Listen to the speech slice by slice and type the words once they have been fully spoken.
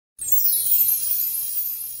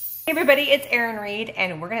Hey everybody, it's Erin Reed,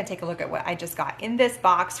 and we're going to take a look at what I just got in this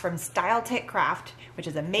box from Styletechcraft, which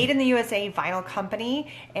is a made in the USA vinyl company,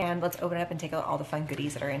 and let's open it up and take a look at all the fun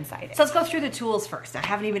goodies that are inside it. So let's go through the tools first. I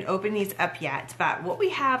haven't even opened these up yet, but what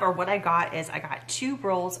we have, or what I got, is I got 2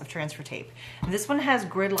 rolls of transfer tape. And this one has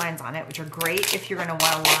grid lines on it, which are great if you're going to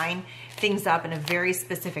want to line things up in a very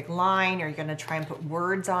specific line, or you're going to try and put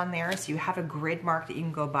words on there so you have a grid mark that you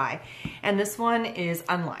can go by. And this one is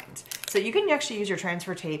unlined. So you can actually use your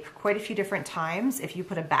transfer tape quite a few different times if you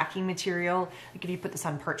put a backing material, like if you put this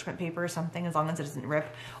on parchment paper or something, as long as it doesn't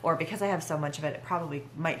rip, or because I have so much of it, it probably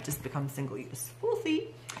might just become single use. We'll see.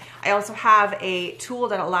 I also have a tool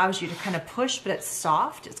that allows you to kind of push, but it's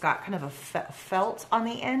soft. It's got kind of a felt on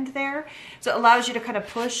the end there. So it allows you to kind of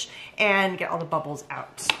push and get all the bubbles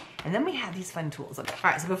out. And then we have these fun tools. All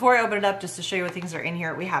right, so before I open it up, just to show you what things are in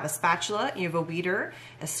here, we have a spatula, you have a weeder,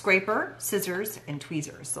 a scraper, scissors, and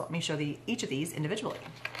tweezers. So let me show each of these individually.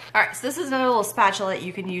 All right, so this is another little spatula that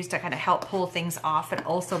you can use to kind of help pull things off and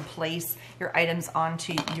also place your items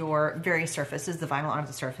onto your various surfaces, the vinyl onto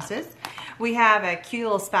the surfaces. We have a cute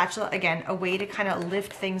little spatula, again, a way to kind of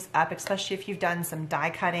lift things up, especially if you've done some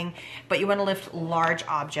die cutting, but you want to lift large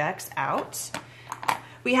objects out.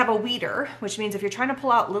 We have a weeder, which means if you're trying to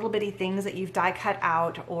pull out little bitty things that you've die cut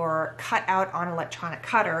out or cut out on an electronic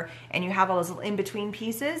cutter and you have all those little in-between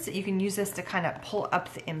pieces, you can use this to kind of pull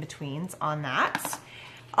up the in-betweens on that.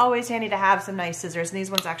 Always handy to have some nice scissors, and these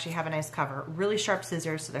ones actually have a nice cover. Really sharp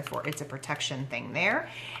scissors, so therefore it's a protection thing there.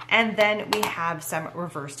 And then we have some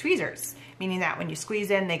reverse tweezers, meaning that when you squeeze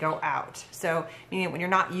in, they go out. So meaning when you're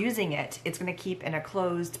not using it, it's gonna keep in a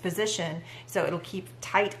closed position, so it'll keep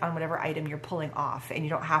tight on whatever item you're pulling off, and you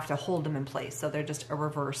don't have to hold them in place. So they're just a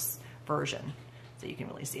reverse version. So you can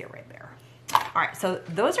really see it right there. All right, so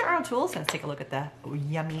those are our tools. Let's take a look at the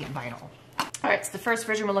yummy vinyl. All right, so the first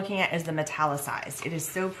version we're looking at is the metallicized. It is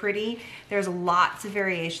so pretty. There's lots of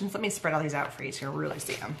variations. Let me spread all these out for you so you can really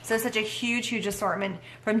see them. So it's such a huge, huge assortment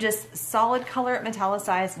from just solid color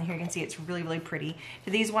metallicized, and here you can see it's really, really pretty,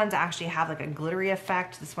 to these ones actually have like a glittery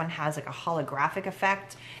effect. This one has like a holographic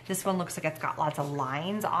effect. This one looks like it's got lots of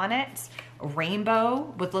lines on it. A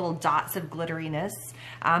rainbow with little dots of glitteriness.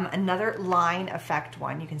 Another line effect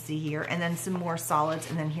one you can see here, and then some more solids,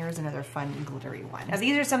 and then here's another fun glittery one. Now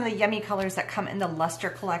these are some of the yummy colors that come in the Luster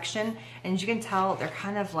collection, and as you can tell, they're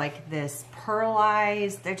kind of like this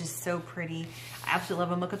pearlized. They're just so pretty. I absolutely love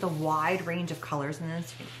them. Look at the wide range of colors in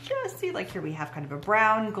this. You can just see, like here we have kind of a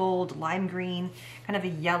brown, gold, lime green, kind of a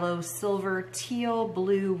yellow, silver, teal,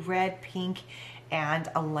 blue, red, pink, and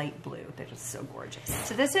a light blue. They're just so gorgeous.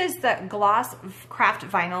 So this is the gloss craft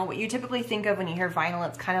vinyl. What you typically think of when you hear vinyl,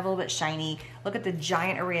 it's kind of a little bit shiny. Look at the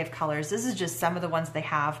giant array of colors. This is just some of the ones they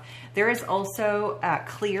have. There is also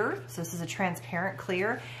clear, so this is a transparent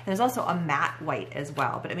clear, and there's also a matte white as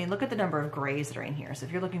well. But I mean, look at the number of grays that are in here. So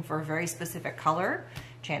if you're looking for a very specific color,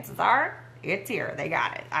 chances are it's here, they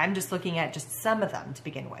got it. I'm just looking at just some of them to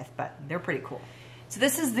begin with, but they're pretty cool. So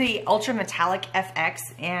this is the Ultra Metallic FX,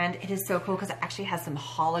 and it is so cool because it actually has some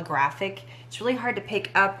holographic. It's really hard to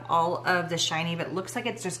pick up all of the shiny, but it looks like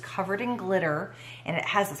it's just covered in glitter, and it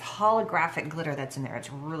has this holographic glitter that's in there. It's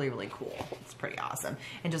really, really cool. It's pretty awesome.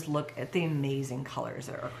 And just look at the amazing colors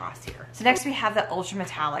that are across here. So next we have the Ultra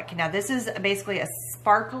Metallic. Now this is basically a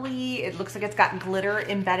sparkly, it looks like it's got glitter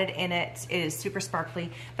embedded in it. It is super sparkly,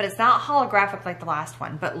 but it's not holographic like the last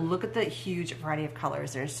one, but look at the huge variety of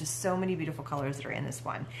colors. There's just so many beautiful colors that are in this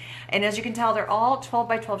one. And as you can tell, they're all 12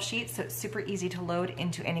 by 12 sheets, so it's super easy to load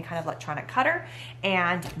into any kind of electronic cutter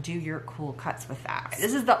and do your cool cuts with that.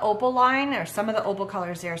 This is the opal line, or some of the opal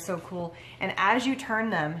colors. They are so cool. And as you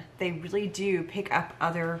turn them, they really do pick up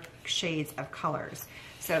other shades of colors.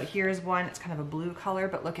 So here's one, it's kind of a blue color,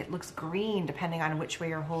 but look, it looks green depending on which way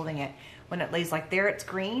you're holding it. When it lays like there, it's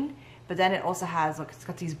green. But then it also has, look, it's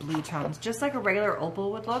got these blue tones, just like a regular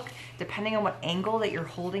opal would look. Depending on what angle that you're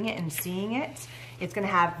holding it and seeing it, it's gonna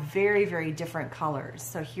have very, very different colors.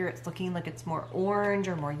 So here it's looking like it's more orange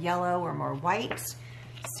or more yellow or more white.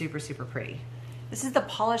 Super, super pretty. This is the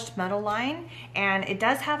polished metal line, and it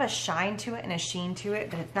does have a shine to it and a sheen to it,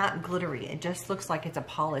 but it's not glittery. It just looks like it's a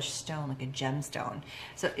polished stone, like a gemstone.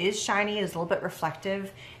 So it is shiny, it's a little bit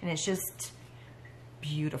reflective, and it's just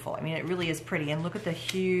beautiful. I mean, it really is pretty, and look at the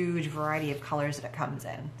huge variety of colors that it comes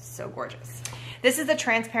in. So gorgeous. This is the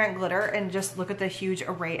transparent glitter, and just look at the huge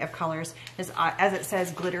array of colors. As it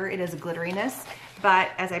says glitter, it is a glitteriness,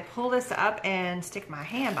 but as I pull this up and stick my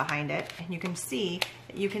hand behind it, and you can see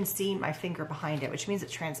my finger behind it, which means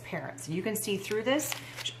it's transparent. So you can see through this,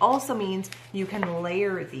 which also means you can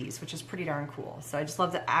layer these, which is pretty darn cool. So I just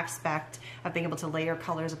love the aspect of being able to layer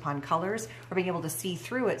colors upon colors, or being able to see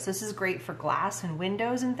through it. So this is great for glass and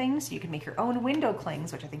windows and things. So you can make your own window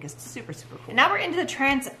clings, which I think is super, super cool. And now we're into the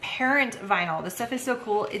transparent vinyl. This stuff is so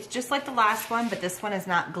cool. It's just like the last one, but this one is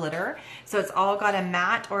not glitter. So it's all got a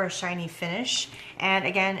matte or a shiny finish. And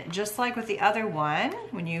again, just like with the other one,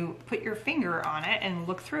 when you put your finger on it and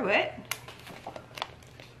look through it,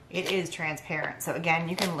 it is transparent. So again,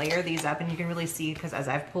 you can layer these up and you can really see, because as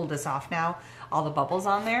I've pulled this off now, all the bubbles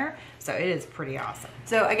on there. So it is pretty awesome.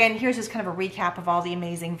 So again, here's just kind of a recap of all the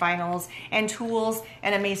amazing vinyls and tools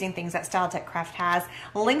and amazing things that Styletechcraft has.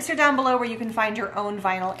 Links are down below where you can find your own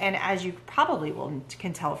vinyl. And as you probably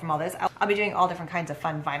can tell from all this, I'll be doing all different kinds of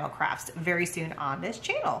fun vinyl crafts very soon on this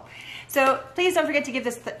channel. So please don't forget to give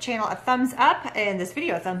this channel a thumbs up and this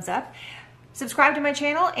video a thumbs up. Subscribe to my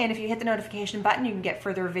channel, and if you hit the notification button, you can get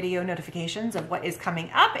further video notifications of what is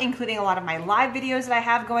coming up, including a lot of my live videos that I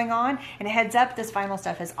have going on. And a heads up, this vinyl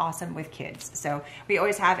stuff is awesome with kids. So we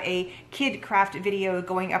always have a kid craft video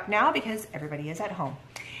going up now because everybody is at home.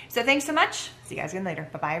 So thanks so much. See you guys again later.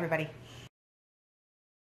 Bye-bye, everybody.